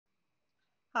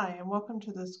Hi, and welcome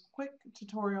to this quick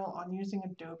tutorial on using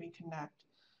Adobe Connect.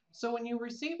 So when you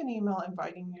receive an email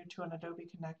inviting you to an Adobe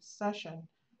Connect session,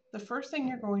 the first thing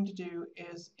you're going to do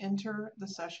is enter the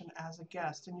session as a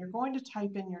guest, and you're going to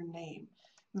type in your name.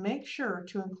 Make sure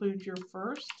to include your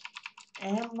first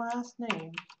and last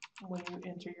name when you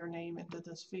enter your name into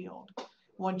this field.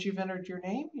 Once you've entered your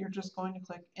name, you're just going to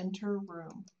click Enter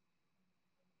Room.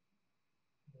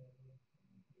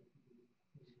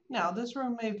 Now, this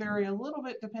room may vary a little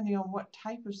bit depending on what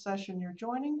type of session you're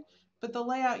joining, but the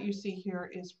layout you see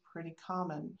here is pretty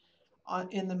common.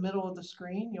 In the middle of the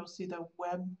screen, you'll see the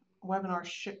webinar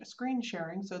screen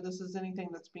sharing. So this is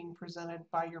anything that's being presented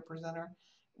by your presenter,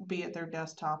 be it their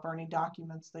desktop or any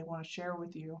documents they want to share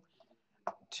with you.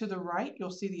 To the right,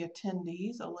 you'll see the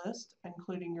attendees, a list,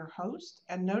 including your host.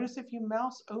 And notice if you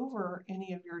mouse over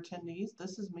any of your attendees,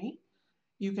 this is me,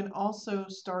 you can also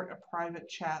start a private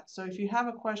chat. So if you have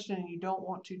a question and you don't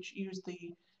want to use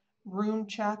the room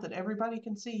chat that everybody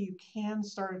can see, you can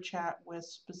start a chat with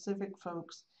specific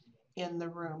folks in the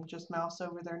room. Just mouse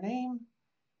over their name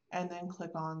and then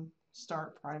click on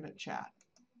Start Private Chat.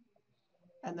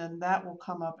 And then that will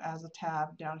come up as a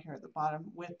tab down here at the bottom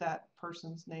with that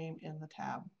person's name in the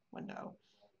tab window.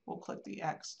 We'll click the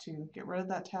X to get rid of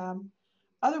that tab.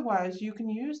 Otherwise, you can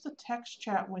use the text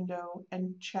chat window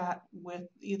and chat with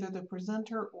either the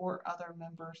presenter or other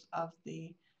members of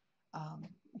the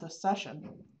session.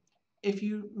 If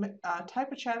you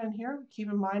type a chat in here, keep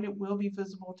in mind it will be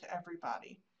visible to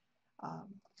everybody.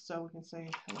 So we can say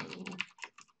hello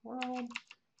world,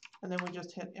 and then we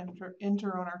just hit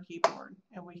enter on our keyboard,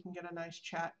 and we can get a nice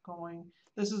chat going.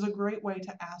 This is a great way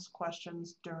to ask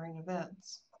questions during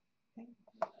events. Okay.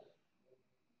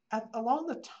 Along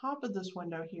the top of this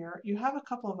window here, you have a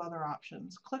couple of other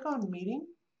options. Click on Meeting,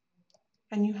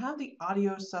 and you have the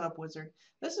Audio Setup Wizard.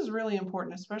 This is really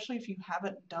important, especially if you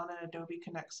haven't done an Adobe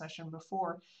Connect session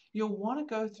before. You'll want to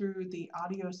go through the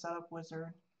Audio Setup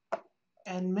Wizard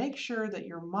and make sure that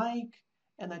your mic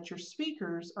and that your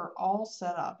speakers are all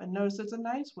set up. And notice it's a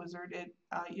nice wizard.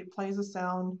 It plays a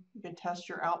sound. You can test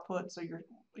your output, so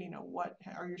what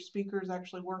are your speakers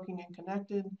actually working and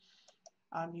connected.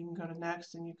 You can go to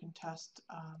next and you can test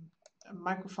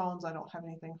microphones. I don't have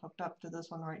anything hooked up to this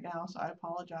one right now, so I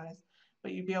apologize.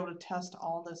 But you'd be able to test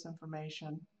all this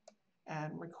information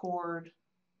and record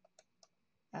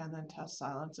and then test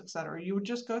silence, etc. You would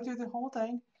just go through the whole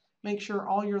thing, make sure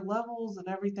all your levels and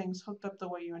everything's hooked up the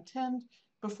way you intend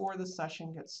before the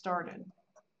session gets started.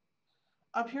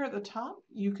 Up here at the top,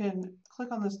 you can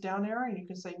click on this down arrow and you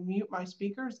can say mute my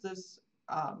speakers. This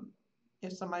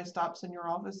if somebody stops in your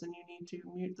office and you need to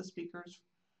mute the speakers,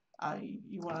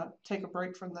 you want to take a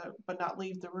break from but not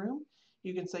leave the room,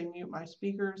 you can say mute my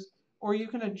speakers, or you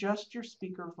can adjust your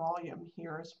speaker volume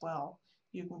here as well.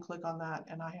 You can click on that,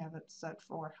 and I have it set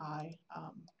for high,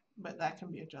 but that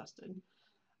can be adjusted.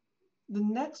 The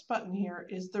next button here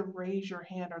is the raise your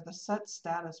hand or the set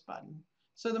status button.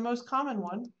 So the most common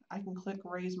one, I can click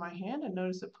raise my hand, and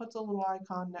notice it puts a little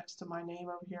icon next to my name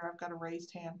over here. I've got a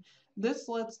raised hand. This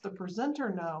lets the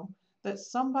presenter know that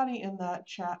somebody in that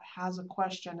chat has a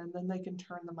question, and then they can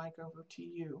turn the mic over to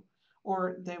you,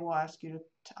 or they will ask you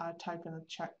to type in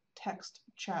the text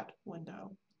chat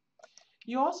window.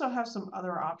 You also have some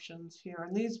other options here,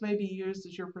 and these may be used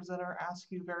as your presenter asks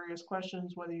you various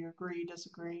questions, whether you agree,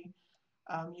 disagree.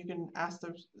 You can ask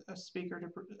the speaker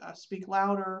to speak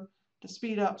louder, to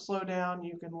speed up, slow down.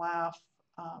 You can laugh,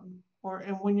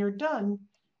 and when you're done,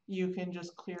 you can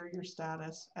just clear your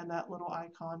status, and that little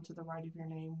icon to the right of your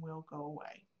name will go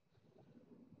away.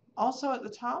 Also at the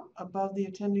top, above the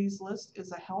attendees list,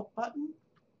 is a help button.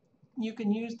 You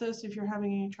can use this if you're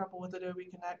having any trouble with Adobe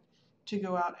Connect to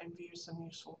go out and view some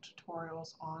useful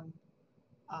tutorials on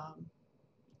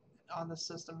the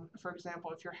system. For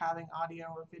example, if you're having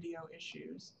audio or video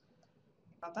issues.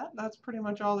 That's pretty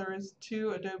much all there is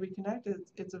to Adobe Connect.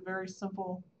 It's a very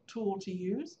simple tool to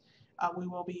use. We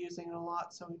will be using it a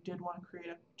lot, so we did want to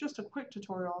create just a quick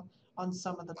tutorial on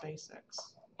some of the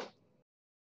basics.